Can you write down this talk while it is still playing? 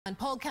And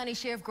Polk County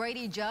Sheriff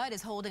Grady Judd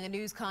is holding a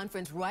news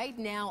conference right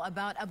now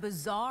about a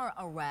bizarre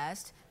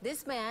arrest.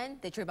 This man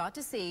that you're about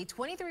to see,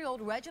 23-year-old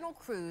Reginald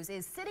Cruz,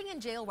 is sitting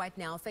in jail right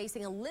now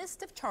facing a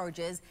list of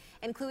charges,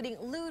 including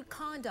lewd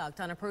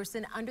conduct on a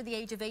person under the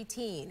age of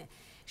 18.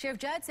 Sheriff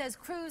Judd says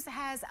Cruz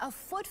has a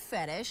foot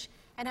fetish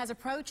and has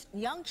approached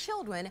young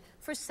children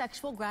for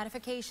sexual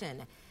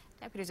gratification.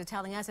 Deputies are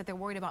telling us that they're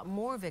worried about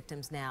more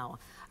victims now.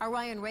 Our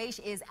Ryan Raish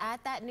is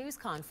at that news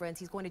conference.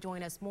 He's going to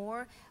join us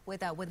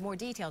with more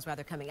details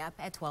coming up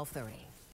at 12:30.